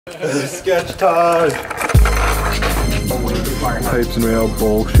Sketchtage! Pipes and rail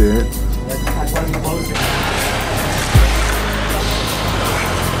bullshit.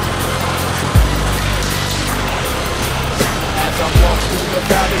 The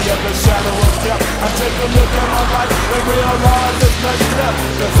valley of the shadow of death, I take a look at my life and realize there's nothing left.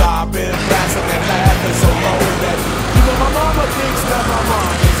 Cause I've been blasting and laughing so long that even my mama thinks that my mom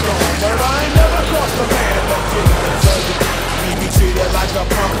is gone. But I ain't never crossed a man that didn't deserve it. You be treated like a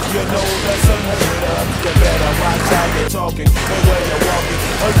punk, you know that's unheard of. You better watch how you're talking and where you're walking,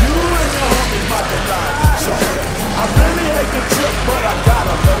 or you and your homies might deny shortly. I really hate the trip, but I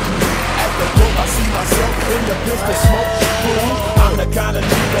gotta love you. At the door I see myself in the pistol smoke. I'm the kind of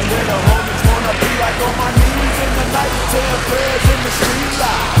nigga that the homies wanna be like, on my knees in the night, saying prayers in the street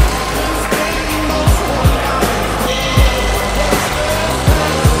light.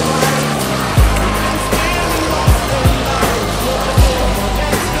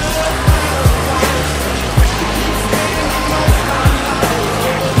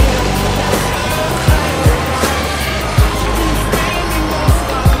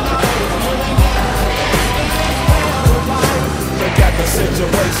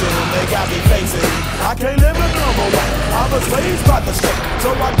 Situation they got me facing. I can't live a normal life. I was raised by the state,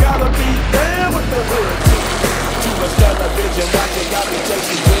 so I gotta be there with the hood too. Too much television watching got me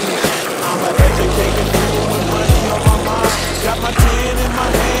chasing dreams. I'm an educated fool with money on my mind. Got my 10 in my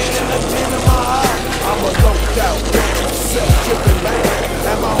hand and a 10 in my eye. I'm a loped out, self-tripping man,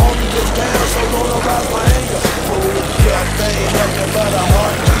 and my homie gets down, so gonna rise my anger. Fool, yeah, they ain't nothing but a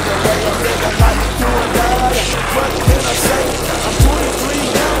heartbeat away. I'm living life doing that. What can I say? I'm 23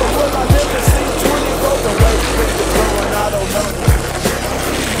 now, but will I live to see 20 goes away? With the growing, I don't know.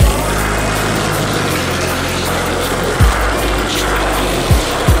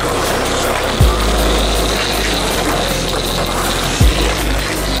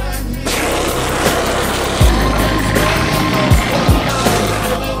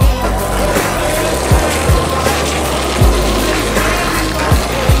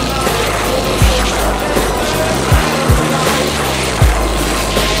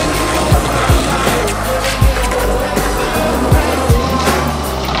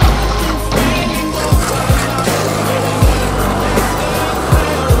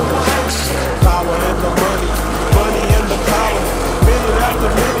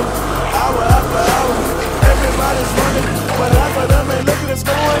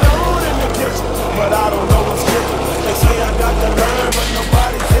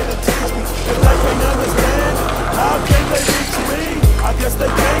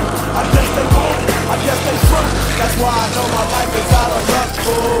 That's why I know my life is out of luck,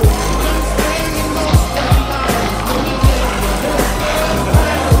 fool.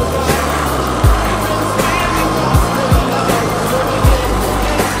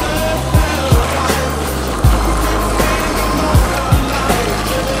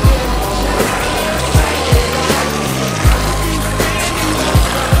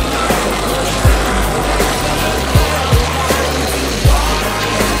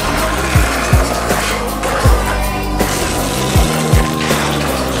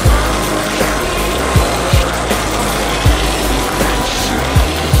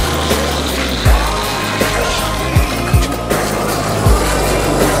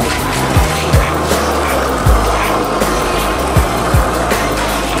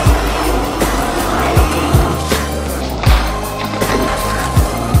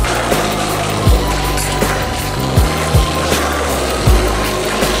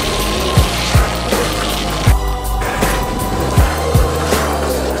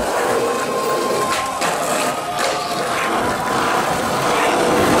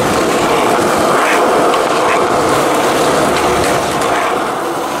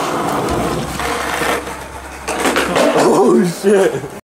 Oh shit!